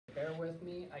with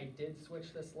me. I did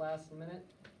switch this last minute,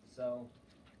 so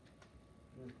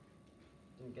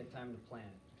didn't get time to plan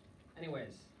it.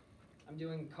 Anyways, I'm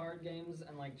doing card games,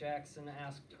 and like Jackson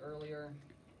asked earlier,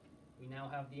 we now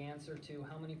have the answer to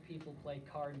how many people play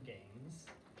card games.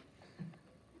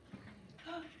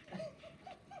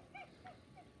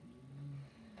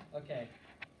 Okay,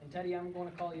 and Teddy, I'm going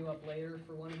to call you up later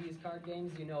for one of these card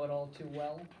games. You know it all too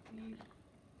well.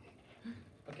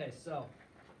 Okay, so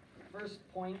first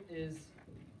point is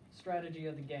strategy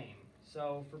of the game.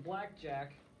 So for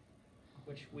blackjack,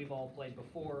 which we've all played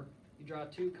before, you draw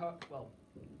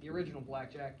the original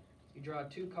blackjack, you draw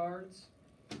 2 cards.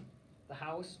 The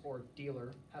house, or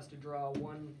dealer, has to draw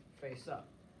 1 face up.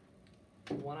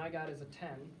 The one I got is a 10.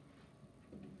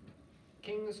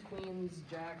 Kings, queens,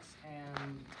 jacks,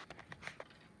 and...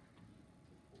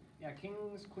 yeah,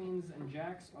 kings, queens, and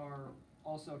jacks are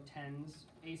also 10s.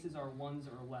 Aces are 1s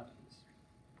or 11s.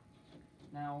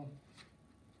 Now,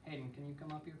 Hayden, can you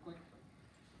come up here quick?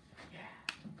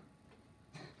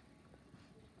 Yeah.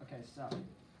 Okay, so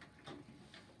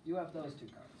you have those 2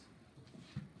 cards.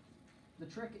 The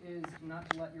trick is not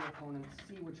to let your opponent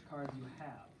see which cards you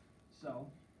have. So,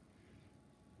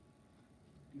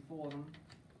 you fold them.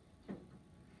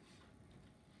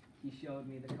 He showed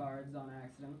me the cards on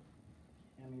accident.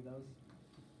 Hand me those.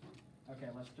 Okay,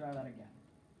 let's try that again.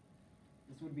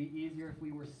 This would be easier if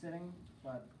we were sitting,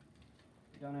 but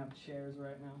we don't have chairs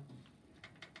right now.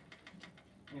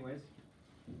 Anyways.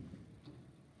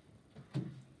 I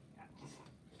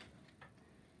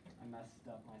messed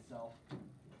up myself.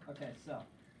 Okay, so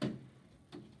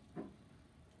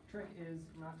trick is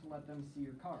not to let them see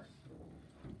your card.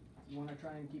 You want to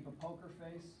try and keep a poker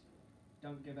face,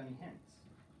 don't give any hints.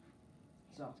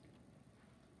 So,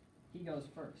 he goes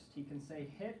first. He can say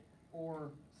hit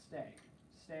or stay.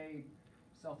 Stay,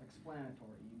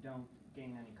 self-explanatory. You don't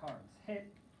gain any cards.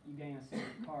 Hit, you gain a single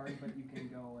card, but you can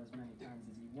go as many times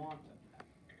as you want of that.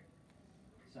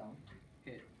 So,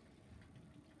 hit.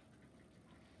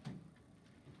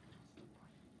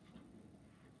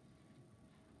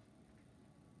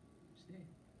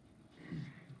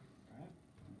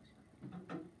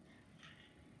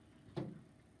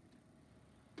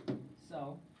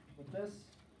 So, with this,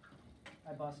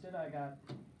 I busted. I got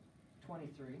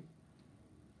 23.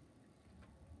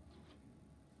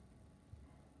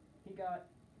 He got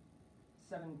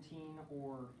 17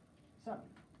 or 7,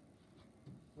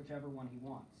 whichever one he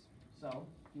wants. So,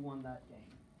 he won that game.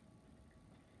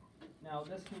 Now,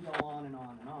 this can go on and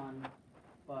on and on,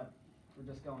 but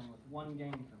we're just going with one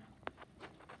game for now.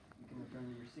 You can return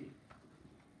to your seat.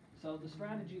 So, the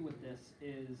strategy with this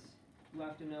is you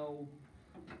have to know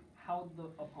how the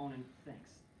opponent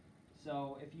thinks.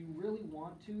 So if you really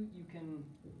want to, you can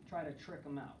try to trick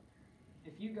them out.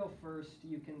 If you go first,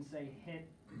 you can say hit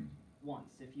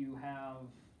once. If you have,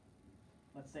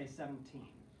 let's say 17.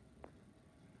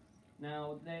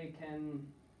 Now they can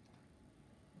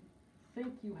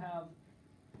think you have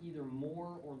either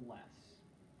more or less.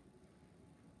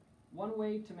 One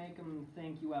way to make them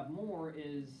think you have more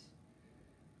is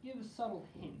give subtle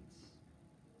hints.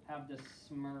 Have this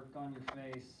smirk on your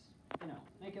face,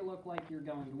 make it look like you're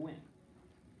going to win.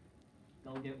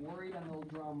 They'll get worried and they'll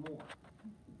draw more.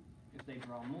 If they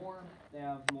draw more, they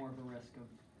have more of a risk of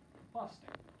busting.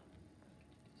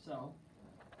 So,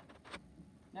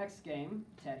 next game,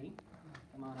 Teddy,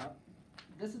 come on up.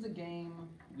 This is a game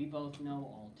we both know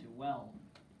all too well.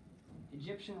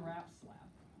 Egyptian rap slap.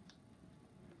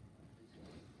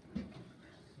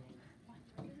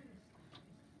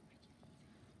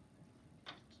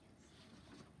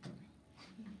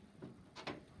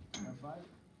 Five?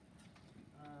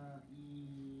 I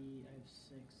have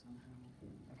 6 somehow.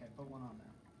 Okay, put one on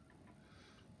there.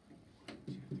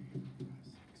 2, 3, 4, 5,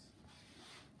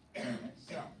 6. Okay,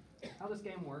 so, how this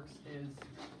game works is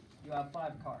you have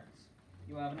 5 cards.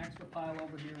 You have an extra pile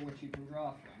over here which you can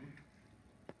draw from.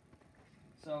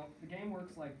 So, the game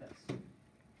works like this.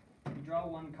 You draw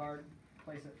 1 card,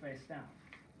 place it face down.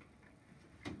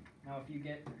 Now, if you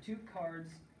get 2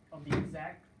 cards of the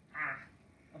exact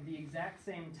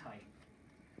same type,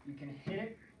 you can hit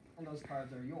it, and those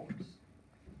cards are yours.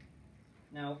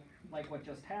 Now, like what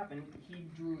just happened, he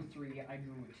drew a 3, I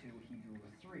drew a 2, he drew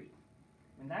a 3.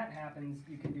 When that happens,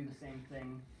 you can do the same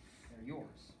thing, they're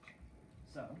yours.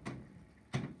 So,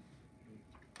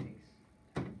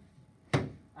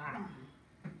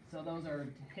 so those are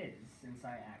his, since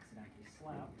I accidentally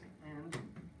slapped, and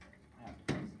I have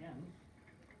to place again.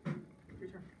 Your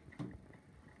turn.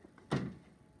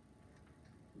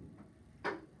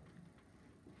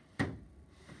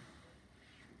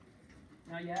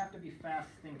 Now you have to be fast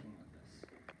thinking with this.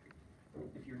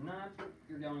 If you're not,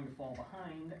 you're going to fall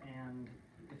behind, and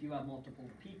if you have multiple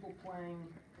people playing,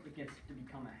 it gets to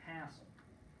become a hassle.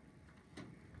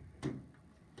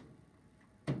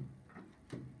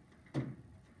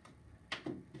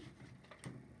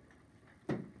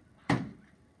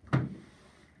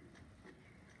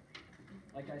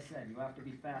 Like I said, you have to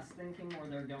be fast thinking or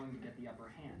they're going to get the upper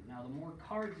hand. Now, the more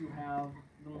cards you have,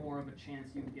 the more of a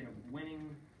chance you get of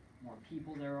winning. The more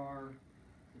people there are,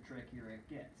 the trickier it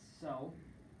gets. So,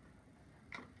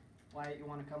 Wyatt, you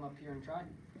want to come up here and try?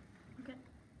 Okay.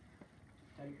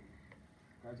 Teddy,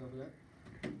 cards over there.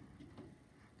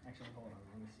 Actually, hold on.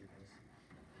 Let me see this.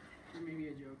 There may be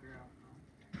a joker out.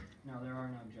 No, there are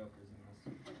no jokers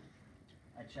in this.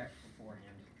 I checked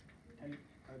beforehand. Teddy,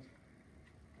 cards.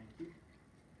 Thank you.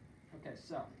 Okay,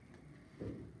 so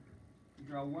you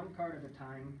draw one card at a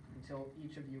time until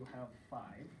each of you have 5.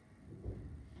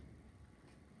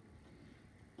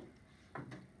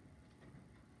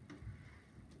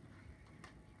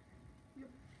 Yep.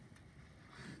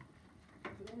 So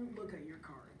don't look at your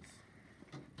cards.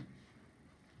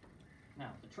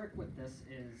 Now, the trick with this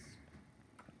is,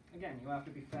 again, you have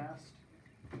to be fast.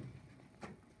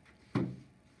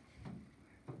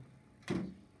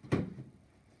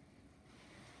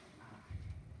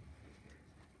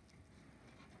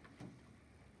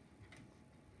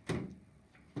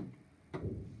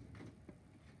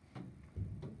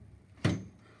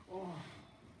 Oh.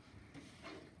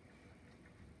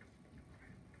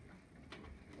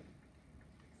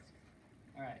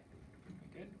 All right,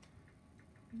 good?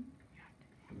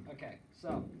 Okay,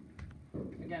 so,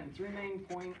 again, 3 main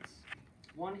points.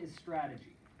 One is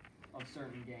strategy of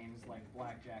certain games like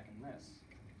blackjack and this.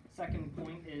 Second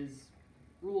point is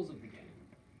rules of the game.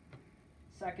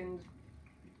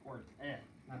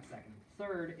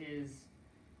 Third is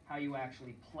how you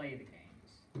actually play the games.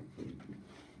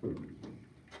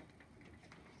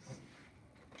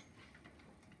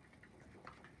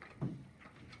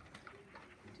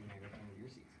 Continue everything with your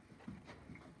seats.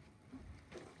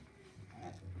 All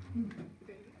right.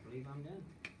 I believe I'm done.